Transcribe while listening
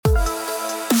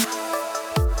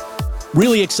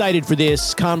Really excited for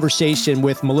this conversation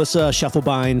with Melissa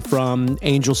Scheffelbein from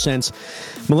AngelSense.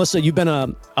 Melissa, you've been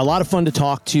a lot of fun to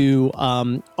talk to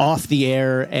off the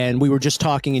air, and we were just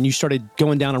talking and you started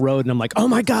going down a road and I'm like, oh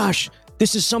my gosh,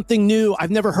 this is something new.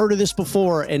 I've never heard of this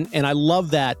before. And I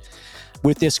love that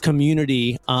with this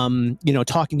community,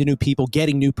 talking to new people,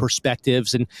 getting new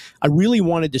perspectives. And I really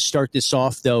wanted to start this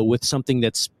off though with something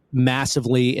that's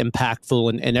massively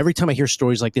impactful. And every time I hear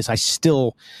stories like this,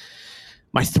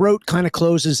 my throat kind of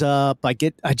closes up. You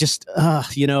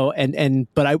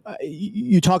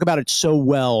talk about it so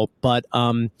well, but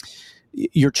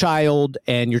your child,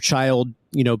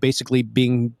 basically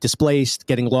being displaced,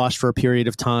 getting lost for a period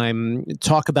of time.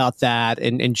 Talk about that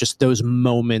and just those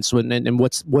moments and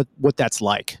what that's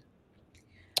like.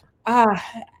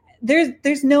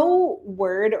 There's no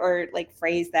word or like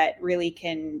phrase that really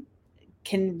can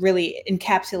really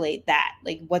encapsulate that,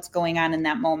 like what's going on in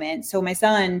that moment. So my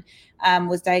son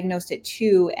was diagnosed at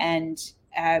 2 and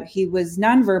he was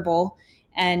nonverbal,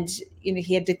 and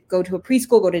he had to go to a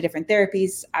preschool, go to different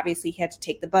therapies. Obviously he had to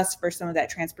take the bus for some of that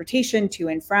transportation to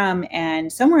and from,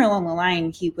 and somewhere along the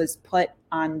line he was put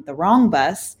on the wrong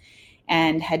bus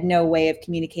and had no way of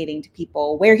communicating to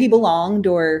people where he belonged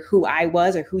or who I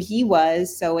was or who he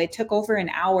was. So it took over an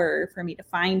hour for me to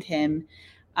find him.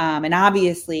 And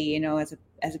obviously,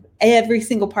 as every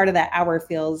single part of that hour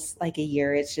feels like a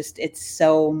year, it's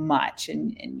so much,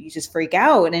 and you just freak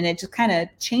out, and it just kind of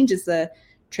changes the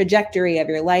trajectory of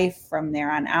your life from there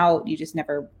on out. You just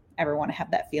never, ever want to have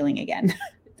that feeling again.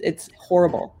 It's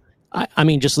horrible. I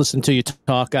mean, just listen to you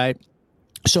talk.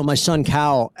 So my son,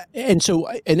 Cal, and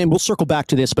then we'll circle back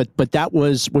to this, but that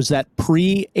was that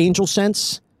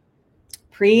pre-AngelSense?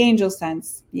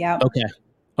 Pre-AngelSense. Yeah.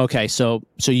 Okay. So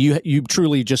you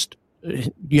truly just,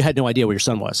 you had no idea where your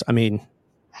son was. I mean,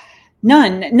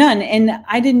 none. And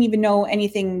I didn't even know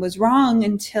anything was wrong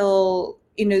until,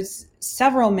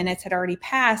 several minutes had already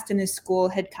passed and his school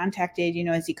had contacted,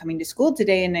 is he coming to school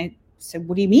today? And I said,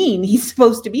 what do you mean? He's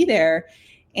supposed to be there.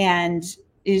 And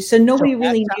so nobody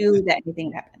really knew that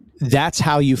anything had happened. That's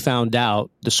how you found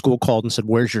out. The school called and said,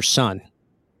 where's your son?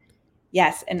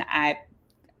 Yes. And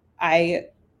I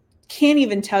can't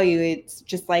even tell you, it's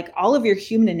just like all of your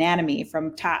human anatomy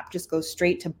from top just goes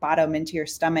straight to bottom into your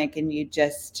stomach. And you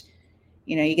just,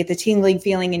 you get the tingling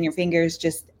feeling in your fingers,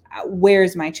 just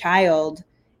where's my child?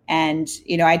 And,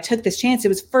 I took this chance. It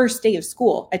was first day of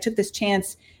school. I took this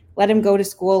chance, let him go to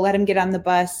school, let him get on the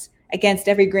bus against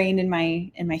every grain in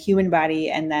my human body.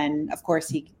 And then of course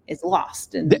he is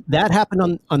lost. And that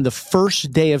happened on the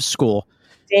first day of school.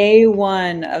 Day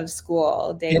one of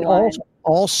school.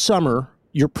 All summer.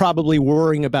 You're probably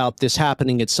worrying about this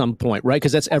happening at some point, right?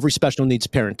 Because that's every special needs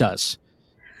parent does.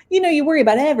 You worry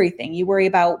about everything. You worry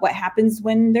about what happens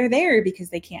when they're there because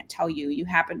they can't tell you. You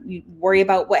worry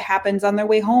about what happens on their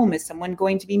way home. Is someone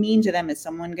going to be mean to them? Is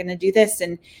someone going to do this?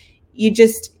 And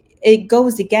it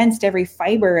goes against every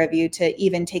fiber of you to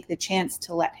even take the chance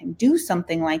to let him do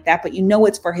something like that. But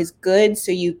it's for his good.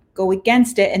 So you go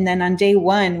against it. And then on day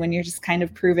one, when you're just kind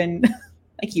of proven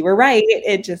like you were right,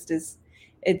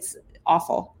 it's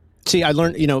awful. See, I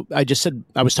learned, I just said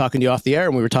I was talking to you off the air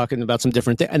and we were talking about some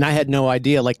different things, and I had no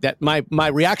idea like that. My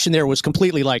reaction there was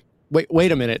completely like,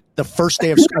 wait a minute. The first day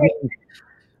of school.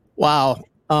 Wow.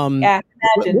 Yeah.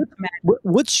 Imagine.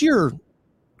 What's your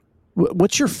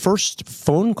first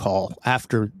phone call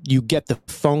after you get the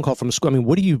phone call from the school? I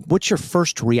mean, what's your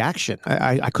first reaction?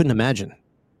 I couldn't imagine.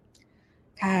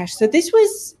 Gosh. So this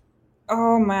was, it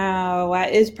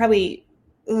was probably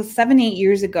 7-8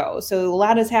 years ago. So a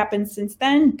lot has happened since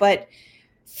then, but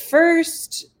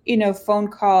first, phone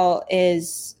call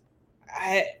is,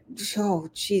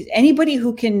 anybody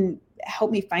who can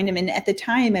help me find him. And at the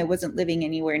time I wasn't living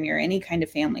anywhere near any kind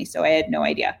of family. So I had no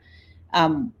idea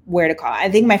where to call. I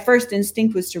think my first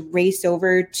instinct was to race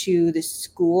over to the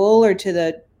school or to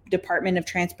the Department of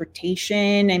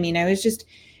Transportation. I mean,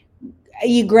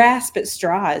 you grasp at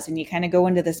straws and you kind of go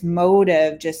into this mode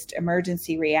of just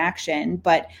emergency reaction.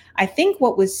 But I think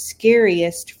what was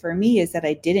scariest for me is that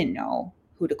I didn't know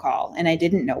who to call and I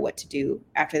didn't know what to do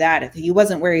after that. If he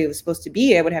wasn't where he was supposed to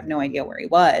be, I would have no idea where he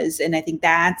was. And I think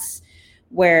that's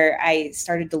where I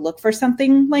started to look for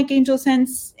something like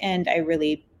AngelSense. And I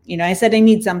really, I said, I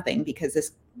need something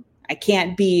because I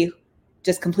can't be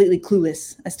just completely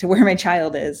clueless as to where my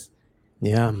child is.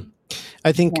 Yeah.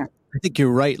 I think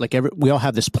you're right. Like we all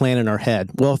have this plan in our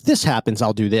head. Well, if this happens,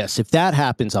 I'll do this. If that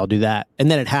happens, I'll do that. And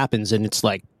then it happens, and it's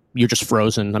like you're just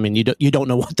frozen. I mean, you don't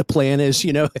know what the plan is.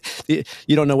 You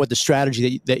don't know what the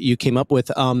strategy that you came up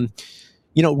with.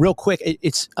 Real quick,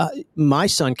 it's my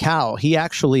son Cal. He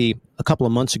actually a couple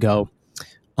of months ago,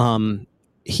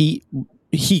 he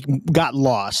he got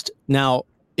lost. Now,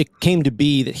 it came to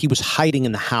be that he was hiding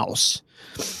in the house.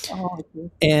 Oh, okay.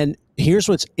 And here's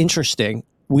what's interesting.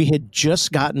 We had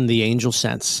just gotten the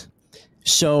AngelSense.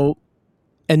 So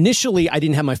initially I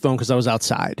didn't have my phone because I was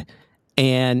outside,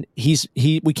 and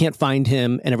we can't find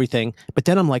him and everything. But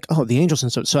then I'm like, oh, the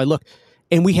AngelSense. So I look,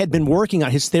 and we had been working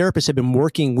on, his therapist had been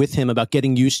working with him about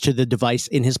getting used to the device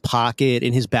in his pocket,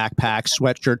 in his backpack,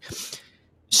 sweatshirt.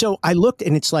 So I looked,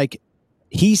 and it's like,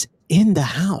 he's in the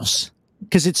house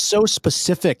because it's so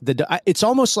specific. It's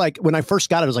almost like when I first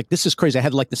got it, I was like, this is crazy. I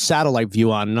had like the satellite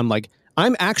view on, and I'm like,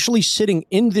 I'm actually sitting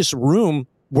in this room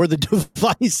where the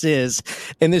device is,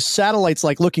 and this satellite's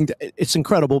like looking it's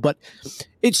incredible, but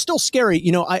it's still scary.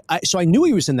 You know, so I knew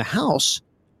he was in the house,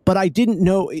 but I didn't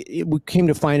know we came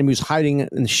to find him. He was hiding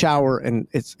in the shower, and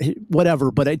it's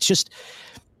whatever, but it's just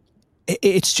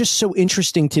so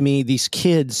interesting to me. These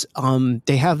kids,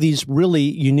 they have these really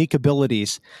unique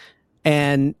abilities.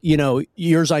 And, you know,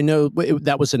 yours, I know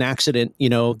that was an accident, you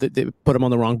know, that they put him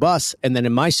on the wrong bus. And then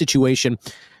in my situation,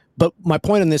 but my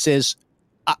point on this is,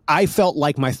 I felt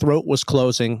like my throat was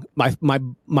closing.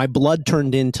 My blood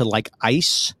turned into like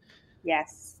ice.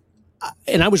 Yes.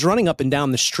 And I was running up and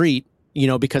down the street, you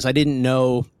know, because I didn't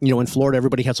know, you know, in Florida,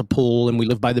 everybody has a pool and we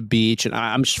live by the beach, and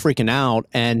I'm just freaking out.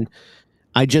 And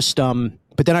I just,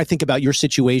 but then I think about your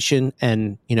situation,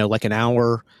 and, you know, like an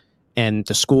hour and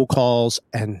the school calls,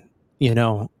 and, you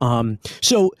know,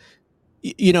 so,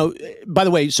 you know, by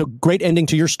the way, so great ending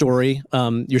to your story.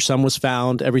 Your son was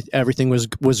found, everything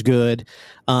was good.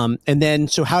 And then,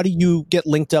 so how do you get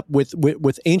linked up with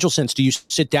AngelSense? Do you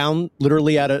sit down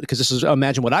literally because this is,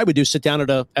 imagine what I would do, sit down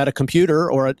at a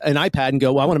computer or an iPad and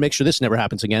go, well, I want to make sure this never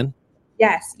happens again.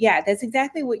 Yes. Yeah, that's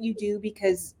exactly what you do,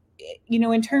 because, you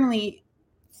know, internally,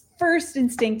 first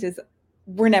instinct is,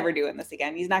 we're never doing this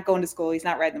again. He's not going to school. He's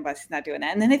not riding the bus. He's not doing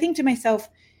that. And then I think to myself,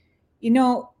 you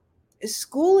know,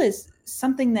 school is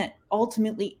something that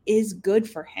ultimately is good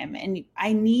for him. And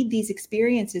I need these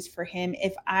experiences for him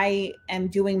if I am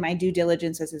doing my due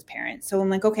diligence as his parent. So I'm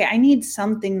like, okay, I need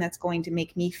something that's going to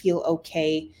make me feel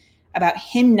okay about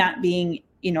him not being,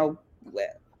 you know,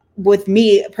 with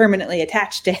me permanently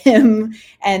attached to him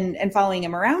and following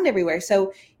him around everywhere.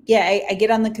 So yeah, I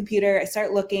get on the computer, I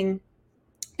start looking.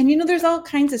 And, you know, there's all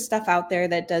kinds of stuff out there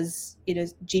that does, you know,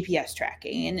 GPS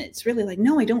tracking. And it's really like,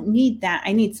 no, I don't need that.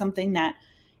 I need something that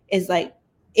is like,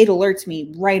 it alerts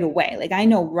me right away. Like, I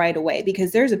know right away,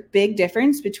 because there's a big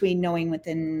difference between knowing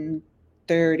within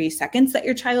 30 seconds that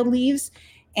your child leaves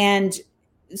and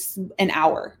an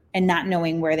hour and not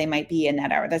knowing where they might be in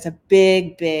that hour. That's a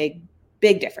big, big,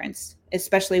 big difference,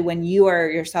 especially when you are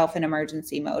yourself in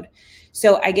emergency mode.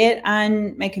 So I get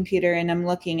on my computer and I'm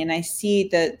looking, and I see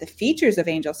the features of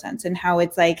AngelSense and how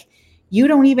it's like, you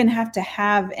don't even have to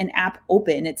have an app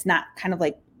open. It's not kind of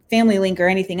like Family Link or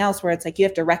anything else where it's like you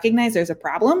have to recognize there's a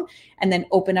problem and then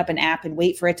open up an app and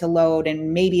wait for it to load.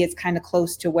 And maybe it's kind of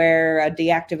close to where a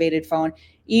deactivated phone,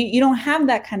 you don't have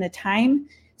that kind of time.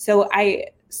 So I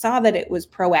saw that it was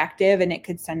proactive and it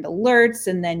could send alerts,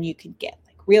 and then you could get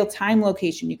like real-time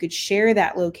location. You could share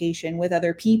that location with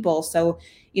other people. So,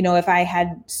 you know, if I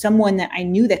had someone that I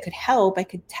knew that could help, I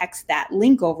could text that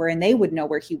link over and they would know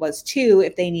where he was too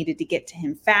if they needed to get to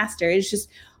him faster. It's just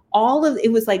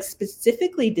it was like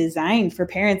specifically designed for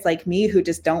parents like me who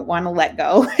just don't want to let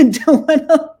go and don't want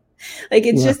to, like,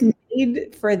 it's just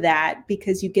made for that,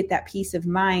 because you get that peace of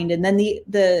mind. And then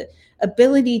the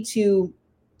ability to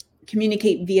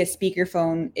communicate via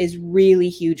speakerphone is really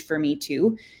huge for me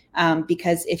too.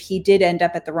 Because if he did end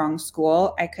up at the wrong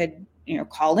school, I could, you know,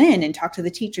 call in and talk to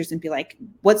the teachers and be like,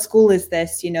 what school is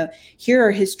this? You know, here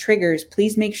are his triggers.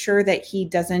 Please make sure that he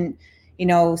doesn't, you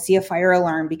know, see a fire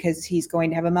alarm because he's going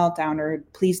to have a meltdown, or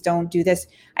please don't do this.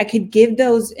 I could give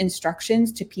those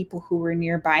instructions to people who were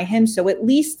nearby him. So at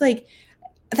least, like,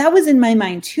 that was in my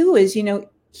mind too, is, you know,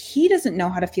 he doesn't know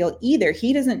how to feel either.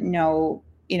 He doesn't know,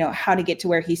 you know, how to get to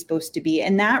where he's supposed to be.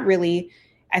 And that really,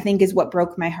 I think, is what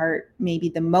broke my heart maybe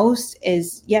the most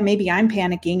is, yeah, maybe I'm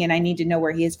panicking and I need to know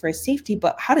where he is for his safety,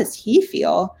 but how does he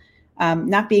feel?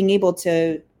 Not being able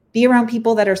to be around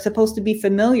people that are supposed to be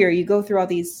familiar. You go through all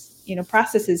these, you know,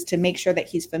 processes to make sure that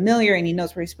he's familiar and he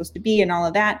knows where he's supposed to be and all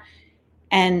of that.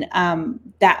 And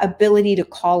that ability to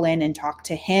call in and talk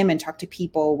to him and talk to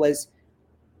people was,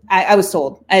 I was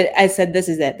sold. I said, this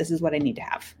is it. This is what I need to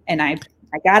have. And I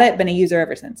got it, been a user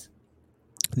ever since.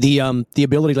 The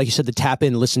ability, like you said, to tap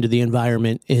in, listen to the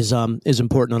environment is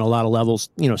important on a lot of levels.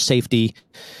 You know, safety.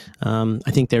 I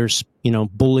think there's, you know,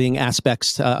 bullying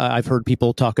aspects. I've heard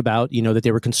people talk about, you know, that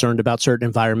they were concerned about certain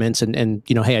environments and,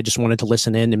 you know, hey, I just wanted to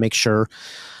listen in and make sure.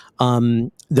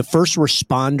 the first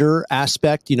responder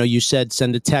aspect, you said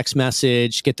send a text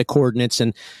message, get the coordinates.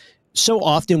 And so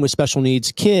often with special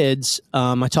needs kids,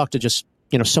 I talk to just,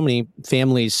 so many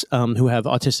families who have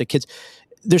autistic kids.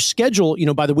 Their schedule,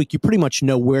 by the week, you pretty much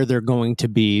know where they're going to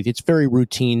be. It's very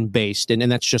routine based,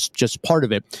 and that's just part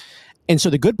of it. And so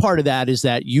the good part of that is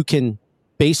that you can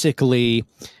basically,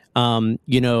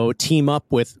 team up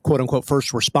with quote unquote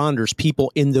first responders,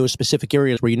 people in those specific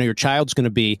areas where your child's going to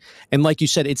be. And like you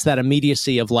said, it's that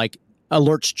immediacy of like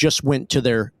alerts just went to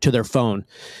their phone.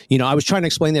 I was trying to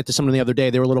explain that to someone the other day.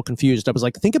 They were a little confused. I was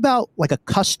like, think about like a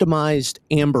customized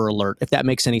Amber Alert, if that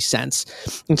makes any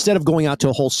sense. Instead of going out to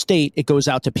a whole state, it goes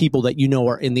out to people that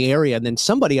are in the area. And then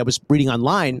somebody I was reading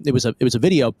online, it was a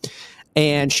video,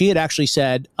 and she had actually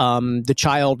said the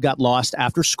child got lost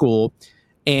after school.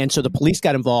 And so the police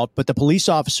got involved, but the police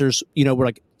officers, were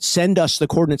like, send us the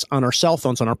coordinates on our cell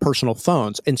phones, on our personal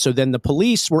phones. And so then the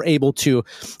police were able to,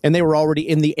 and they were already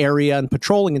in the area and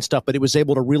patrolling and stuff, but it was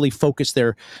able to really focus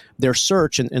their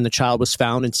search, and the child was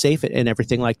found and safe and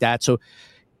everything like that. So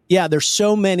yeah, there's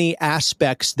so many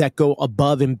aspects that go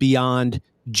above and beyond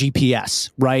GPS,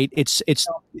 right? It's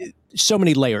so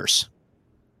many layers.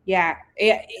 Yeah,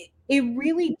 it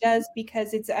really does,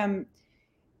 because it's,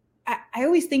 I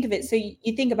always think of it. So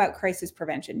you think about crisis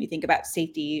prevention, you think about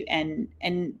safety and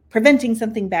preventing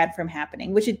something bad from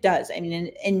happening, which it does. I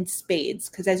mean, in spades,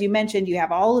 because as you mentioned, you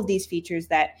have all of these features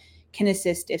that can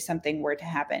assist if something were to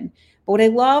happen. But what I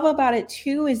love about it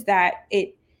too is that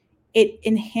it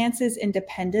enhances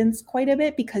independence quite a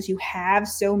bit, because you have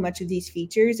so much of these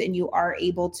features and you are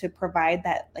able to provide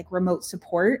that like remote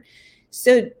support.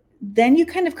 So then you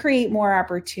kind of create more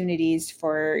opportunities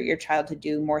for your child to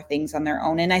do more things on their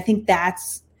own. And I think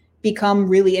that's become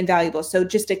really invaluable. So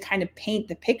just to kind of paint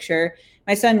the picture,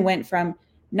 my son went from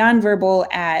nonverbal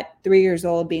at 3 years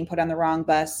old, being put on the wrong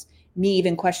bus, me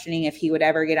even questioning if he would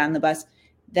ever get on the bus.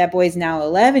 That boy's now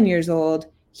 11 years old.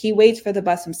 He waits for the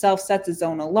bus himself, sets his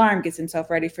own alarm, gets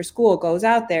himself ready for school, goes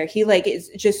out there. He is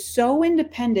just so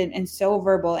independent and so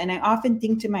verbal. And I often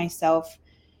think to myself,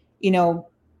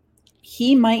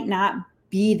 he might not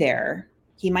be there.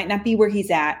 He might not be where he's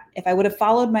at if I would have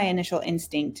followed my initial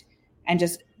instinct and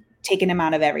just taken him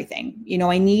out of everything.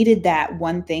 I needed that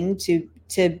one thing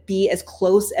to be as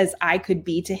close as I could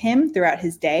be to him throughout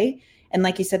his day. And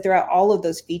like you said, throughout all of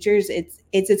those features,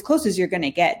 it's as close as you're going to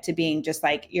get to being just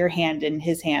like your hand in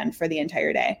his hand for the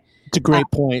entire day. It's a great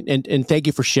point. And thank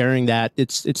you for sharing that.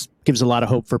 It's gives a lot of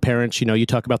hope for parents. You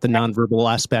talk about the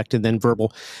nonverbal aspect and then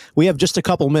verbal. We have just a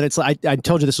couple minutes. I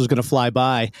told you this was going to fly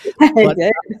by, but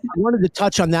I wanted to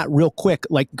touch on that real quick,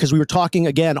 because we were talking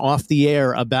again off the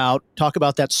air talk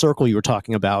about that circle you were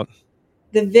talking about.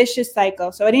 The vicious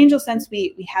cycle. So at AngelSense,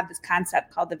 we have this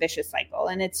concept called the vicious cycle,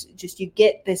 and it's just, you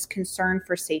get this concern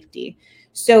for safety.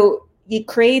 So it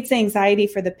creates anxiety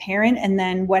for the parent. And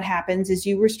then what happens is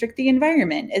you restrict the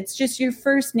environment. It's just your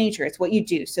first nature. It's what you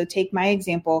do. So take my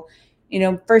example,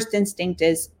 first instinct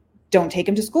is don't take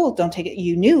him to school. Don't take it.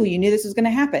 You knew this was going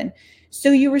to happen.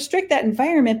 So you restrict that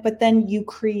environment, but then you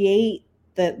create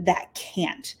that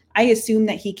can't. I assume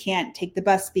that he can't take the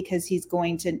bus because he's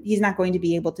not going to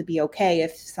be able to be okay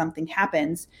if something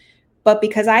happens. But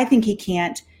because I think he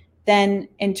can't, then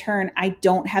in turn, I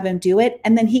don't have him do it.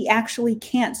 And then he actually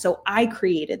can't. So I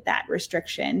created that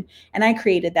restriction and I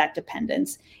created that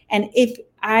dependence. And if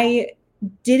I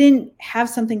didn't have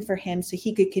something for him so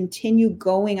he could continue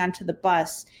going onto the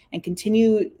bus and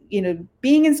continue,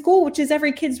 being in school, which is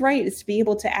every kid's right, is to be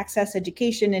able to access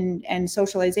education and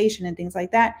socialization and things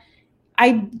like that,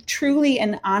 I truly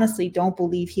and honestly don't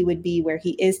believe he would be where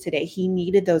he is today. He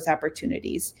needed those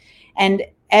opportunities. And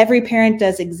every parent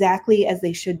does exactly as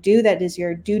they should do. That is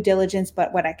your due diligence.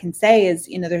 But what I can say is,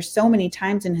 there's so many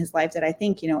times in his life that I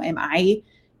think, am I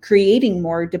creating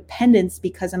more dependence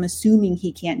because I'm assuming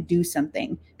he can't do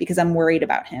something because I'm worried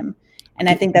about him? And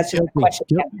I think that's just a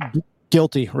question.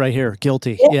 Guilty right here.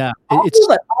 Guilty. Yeah.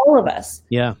 All of us.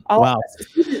 Yeah. All wow. of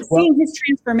us. Seeing his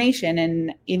transformation,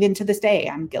 and even to this day,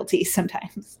 I'm guilty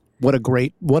sometimes. What a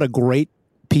great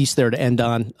piece there to end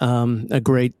on. A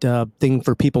great thing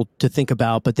for people to think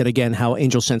about. But then again, how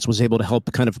AngelSense was able to help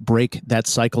kind of break that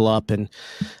cycle up, and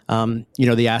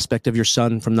the aspect of your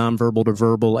son from nonverbal to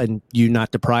verbal, and you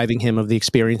not depriving him of the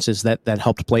experiences that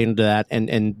helped play into that,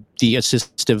 and the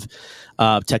assistive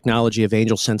technology of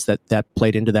AngelSense that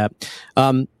played into that.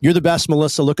 You're the best,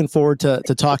 Melissa. Looking forward to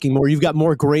talking more. You've got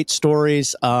more great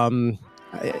stories. You're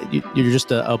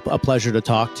just a pleasure to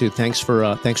talk to. Thanks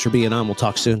for being on. We'll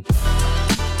talk soon.